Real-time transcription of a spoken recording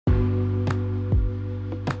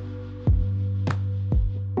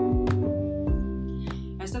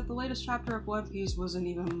the latest chapter of One Piece wasn't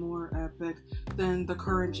even more epic than the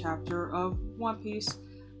current chapter of One Piece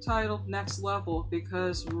titled Next Level,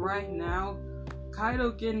 because right now,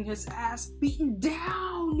 Kaido getting his ass beaten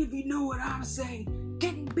down, if you know what I'm saying.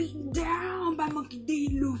 Getting beaten down by Monkey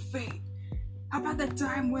D. Luffy. How about that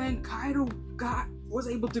time when Kaido was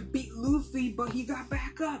able to beat Luffy, but he got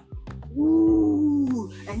back up?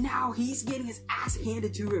 Ooh! And now he's getting his ass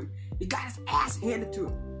handed to him. He got his ass handed to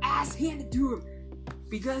him. Ass handed to him.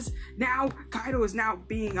 Because now Kaido is now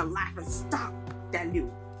being a laughing stock. That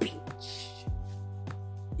little bitch.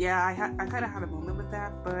 Yeah, I kind of had a moment with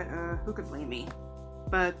that, but who could blame me?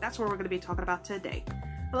 But that's what we're going to be talking about today.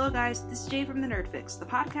 Hello guys, this is Jay from The Nerd Fix, the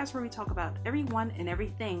podcast where we talk about everyone and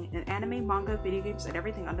everything in anime, manga, video games, and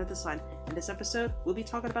everything under the sun. In this episode, we'll be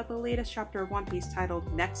talking about the latest chapter of One Piece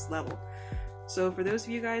titled Next Level. So for those of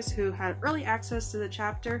you guys who had early access to the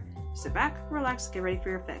chapter, sit back, relax, get ready for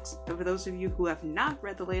your fix. And for those of you who have not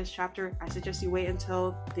read the latest chapter, I suggest you wait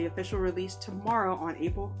until the official release tomorrow on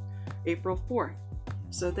April 4th.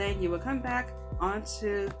 So then you will come back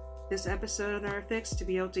onto this episode of Nerd Fix to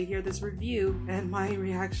be able to hear this review and my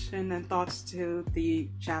reaction and thoughts to the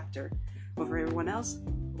chapter. But for everyone else,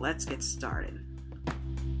 let's get started.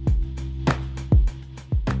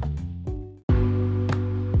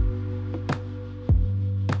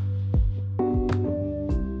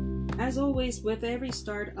 As always, with every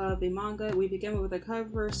start of a manga, we begin with a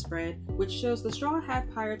cover spread which shows the Straw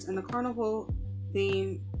Hat Pirates and the carnival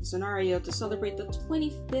theme scenario to celebrate the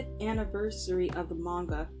 25th anniversary of the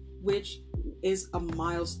manga, which is a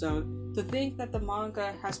milestone. To think that the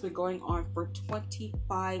manga has been going on for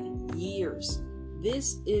 25 years.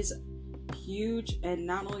 This is huge, and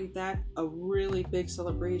not only that, a really big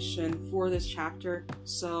celebration for this chapter.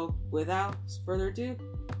 So without further ado,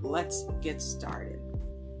 let's get started.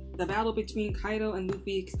 The battle between Kaido and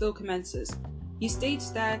Luffy still commences. He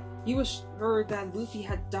states that he was sure that Luffy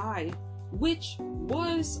had died, which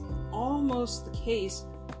was almost the case,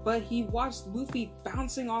 but he watched Luffy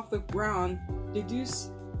bouncing off the ground,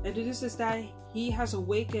 deduces that he has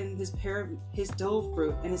awakened his devil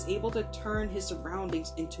fruit and is able to turn his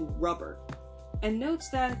surroundings into rubber, and notes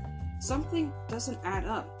that something doesn't add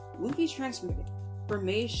up. Luffy's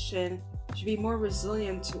transformation should be more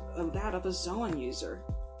resilient to that of a Zoan user.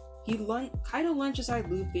 Kaido lunges at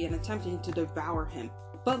Luffy and attempting to devour him,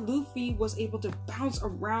 but Luffy was able to bounce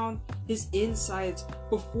around his insides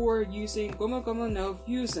before using Gomu Gomu no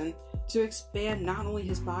Fusion to expand not only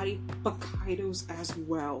his body, but Kaido's as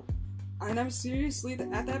well. And I'm seriously,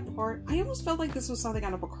 at that part, I almost felt like this was something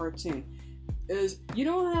out of a cartoon. You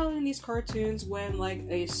know how in these cartoons, when like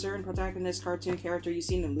a certain protagonist cartoon character you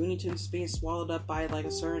see in the Looney Tunes is being swallowed up by like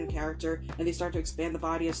a certain character, and they start to expand the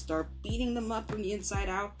body and start beating them up from the inside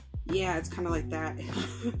out? Yeah, it's kind of like that.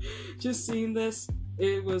 Just seeing this,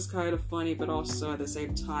 it was kind of funny, but also at the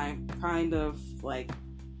same time, kind of like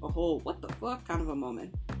a whole what the fuck kind of a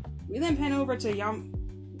moment. We then pan over to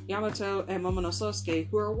Yamato and Momonosuke,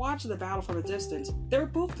 who are watching the battle from a distance. They're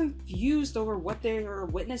both confused over what they are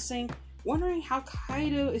witnessing, wondering how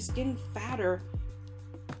Kaido is getting fatter.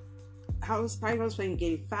 How Kaido's been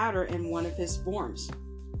getting fatter in one of his forms.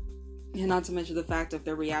 And not to mention the fact of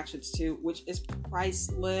their reactions too, which is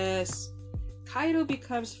priceless. Kaido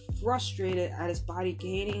becomes frustrated at his body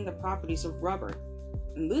gaining the properties of rubber,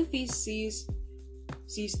 and Luffy sees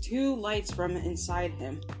two lights from inside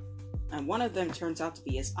him, and one of them turns out to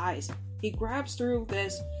be his eyes. He grabs through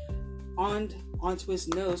this onto his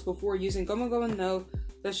nose before using Gomu Gomu no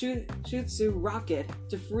Shutsu rocket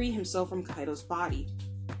to free himself from Kaido's body.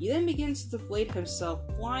 He then begins to deflate himself,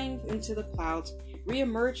 flying into the clouds,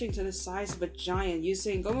 re-emerging to the size of a giant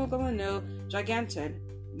using Gomu Gomu no Giganten,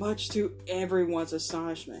 much to everyone's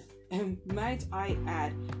astonishment. And might I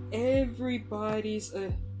add, everybody's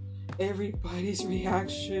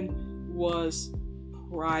reaction was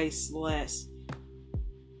priceless.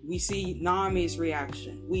 We see Nami's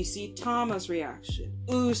reaction, we see Tama's reaction,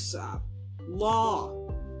 Usopp, Law,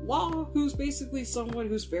 who's basically someone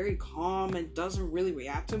who's very calm and doesn't really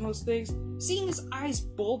react to most things, seeing his eyes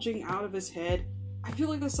bulging out of his head. I feel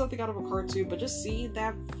like that's something out of a cartoon, but just seeing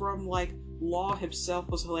that from like Law himself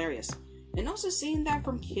was hilarious. And also seeing that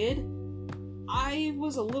from Kid, I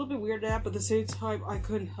was a little bit weirded out, but at the same time I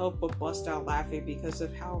couldn't help but bust out laughing because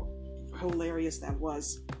of how hilarious that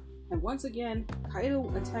was. And once again,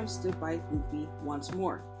 Kaido attempts to bite Luffy once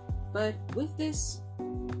more. But with this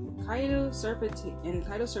Kaido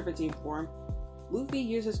Serpentine form, Luffy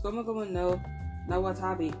uses Gomu Gomu no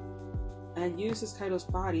Nawatabi and uses Kaido's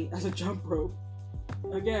body as a jump rope.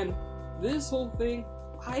 Again, this whole thing,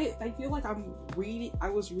 I feel like I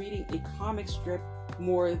was reading a comic strip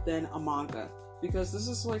more than a manga. because this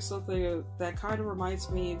is like something that kind of reminds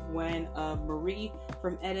me when Marie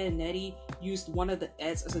from Ed and Eddie used one of the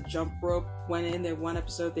Eds as a jump rope when in their one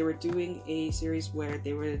episode they were doing a series where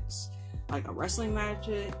they were like a wrestling match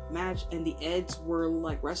and the Eds were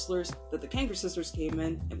like wrestlers that the Kangaroo Sisters came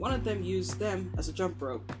in and one of them used them as a jump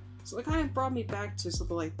rope. So it kind of brought me back to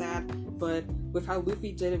something like that, but with how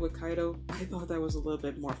Luffy did it with Kaido, I thought that was a little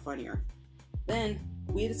bit more funnier. Then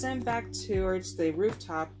we descend back towards the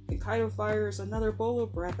rooftop and Kaido fires another bolo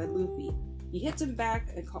breath at Luffy. He hits him back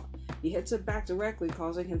directly,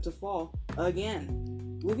 causing him to fall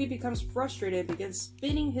again. Luffy becomes frustrated and begins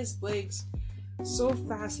spinning his legs so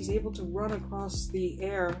fast he's able to run across the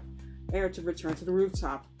air to return to the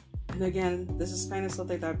rooftop. And again, this is kind of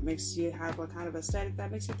something that makes you have a kind of aesthetic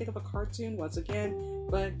that makes you think of a cartoon once again.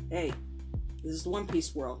 But hey, this is the One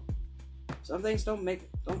Piece world. Some things don't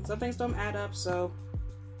add up, so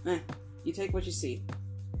you take what you see.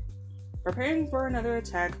 Preparing for another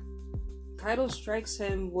attack, Kaido strikes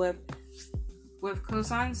him with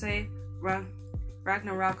Kosanse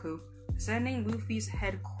Ragnaraku, sending Luffy's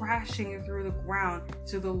head crashing through the ground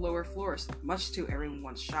to the lower floors, much to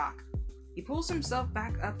everyone's shock. He pulls himself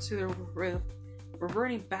back up to the roof,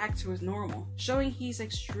 reverting back to his normal, showing he's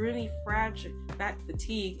extremely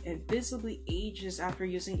fatigued and visibly ages after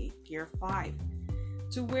using a Gear 5,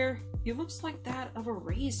 to where he looks like that of a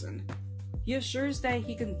raisin. He assures that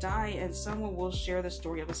he can die and someone will share the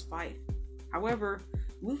story of his fight. However,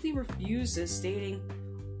 Luffy refuses, stating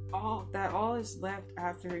that all is left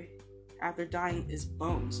after dying is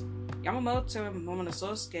bones. Yamamoto and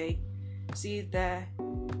Momonosuke see that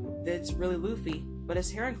it's really Luffy, but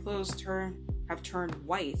his hair and clothes have turned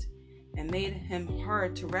white and made him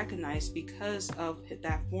hard to recognize because of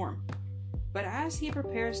that form. But as he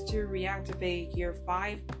prepares to reactivate Gear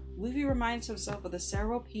 5, Luffy reminds himself of the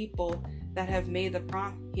several people that he had made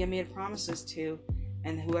promises to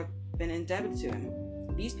and who have been indebted to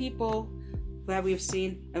him. These people that we've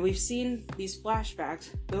seen these flashbacks,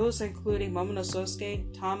 those including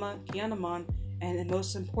Momonosuke, Tama, Kinemon, and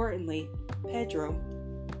most importantly, Pedro.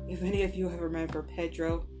 If any of you have remember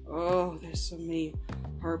Pedro, there's so many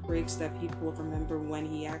heartbreaks that people remember when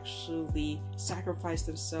he actually sacrificed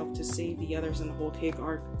himself to save the others in the whole cake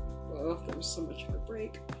arc. There was so much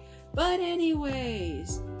heartbreak. But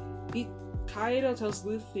anyways, Kaido tells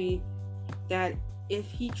Luffy that if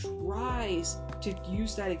he tries to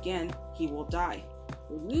use that again, he will die.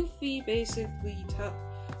 Luffy basically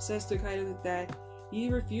says to Kaido that he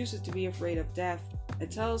refuses to be afraid of death and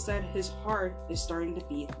tells that his heart is starting to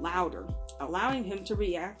beat louder, allowing him to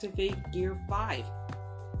reactivate Gear 5.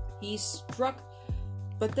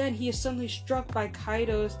 But then he is suddenly struck by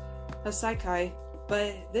Kaido's Hasakai,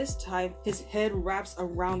 but this time his head wraps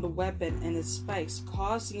around the weapon and it spikes,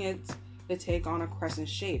 causing it to take on a crescent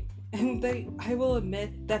shape. And I will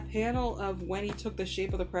admit, that panel of when he took the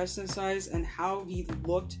shape of the crescent size and how he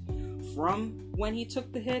looked from when he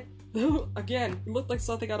took the hit, again, it looked like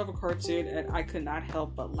something out of a cartoon, and I could not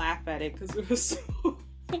help but laugh at it because it was so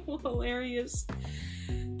hilarious.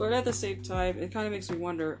 But at the same time, it kind of makes me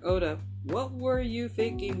wonder, Oda, what were you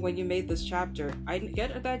thinking when you made this chapter? I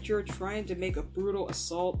get that you're trying to make a brutal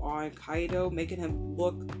assault on Kaido, making him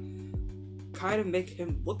look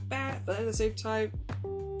bad, but at the same time,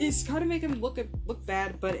 it's kind of making him look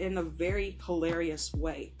bad, but in a very hilarious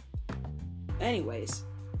way. Anyways,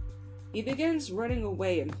 he begins running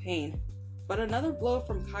away in pain, but another blow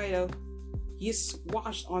from Kaido, he is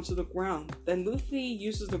squashed onto the ground. Then Luffy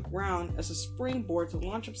uses the ground as a springboard to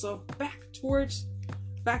launch himself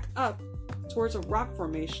back up towards a rock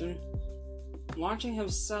formation, launching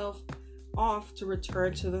himself off to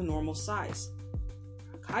return to the normal size.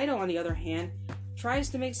 Kaido, on the other hand, tries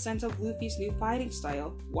to make sense of Luffy's new fighting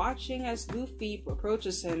style, watching as Luffy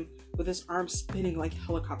approaches him with his arms spinning like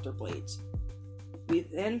helicopter blades. We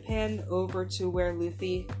then pan over to where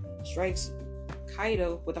Luffy strikes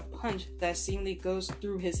Kaido with a punch that seemingly goes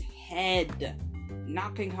through his head,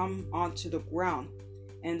 knocking him onto the ground.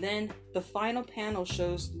 And then the final panel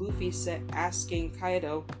shows Luffy asking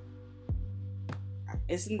Kaido,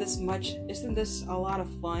 Isn't this a lot of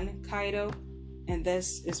fun, Kaido? And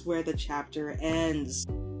this is where the chapter ends.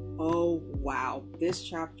 Oh wow, this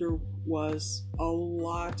chapter was a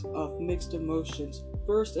lot of mixed emotions.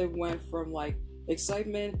 First it went from like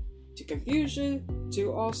excitement to confusion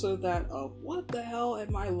to also that of what the hell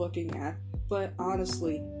am I looking at? But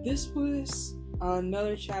honestly, this was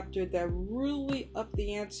another chapter that really upped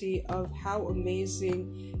the ante of how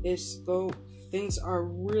amazing is things are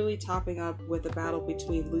really topping up with the battle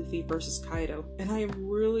between Luffy versus Kaido, and I am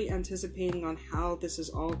really anticipating on how this is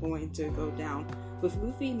all going to go down. With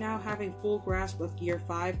Luffy now having full grasp of Gear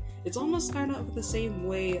 5, it's almost kind of the same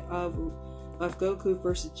way of Goku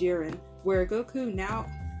versus Jiren, where Goku now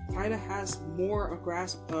kind of has more a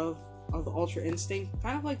grasp of the Ultra Instinct,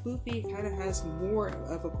 kind of like Luffy kind of has more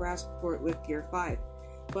of a grasp for it with Gear 5.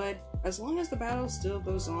 But as long as the battle still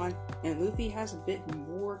goes on and Luffy has a bit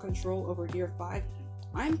more control over Gear 5,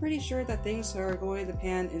 I'm pretty sure that things are going to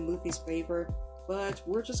pan in Luffy's favor, but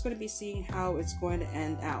we're just going to be seeing how it's going to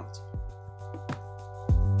end out.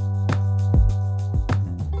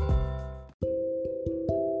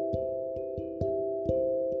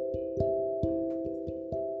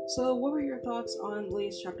 So what were your thoughts on the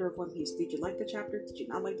latest chapter of One Piece? Did you like the chapter? Did you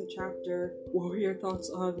not like the chapter? What were your thoughts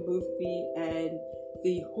on Luffy and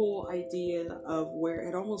the whole idea of where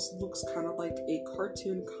it almost looks kind of like a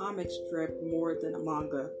cartoon comic strip more than a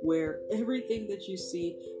manga, where everything that you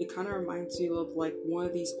see, it kind of reminds you of like one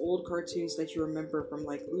of these old cartoons that you remember from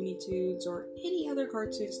like Looney Tunes or any other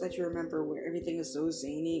cartoons that you remember where everything is so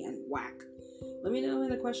zany and whack? Let me know in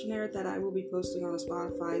the questionnaire that I will be posting on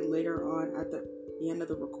Spotify later on at the end of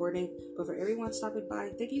the recording. But for everyone stopping by,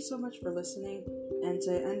 thank you so much for listening. And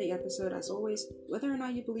to end the episode, as always, whether or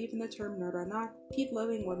not you believe in the term nerd or not, keep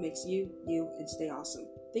loving what makes you, you, and stay awesome.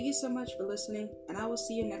 Thank you so much for listening, and I will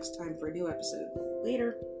see you next time for a new episode.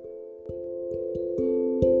 Later!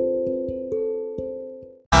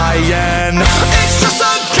 I